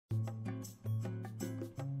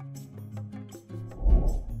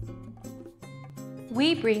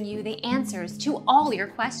We bring you the answers to all your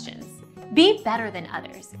questions. Be better than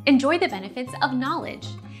others. Enjoy the benefits of knowledge.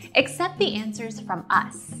 Accept the answers from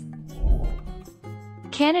us.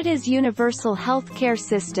 Canada's universal healthcare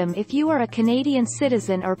system. If you are a Canadian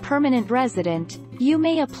citizen or permanent resident, you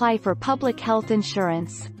may apply for public health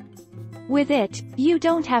insurance. With it, you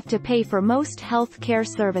don't have to pay for most healthcare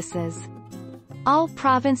services. All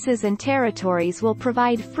provinces and territories will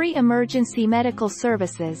provide free emergency medical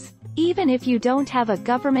services, even if you don't have a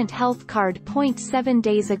government health card. 7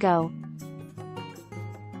 days ago.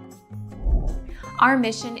 Our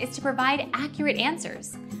mission is to provide accurate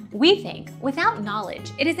answers. We think without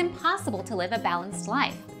knowledge, it is impossible to live a balanced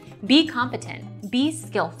life. Be competent, be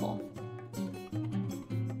skillful.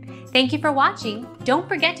 Thank you for watching. Don't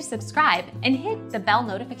forget to subscribe and hit the bell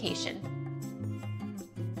notification.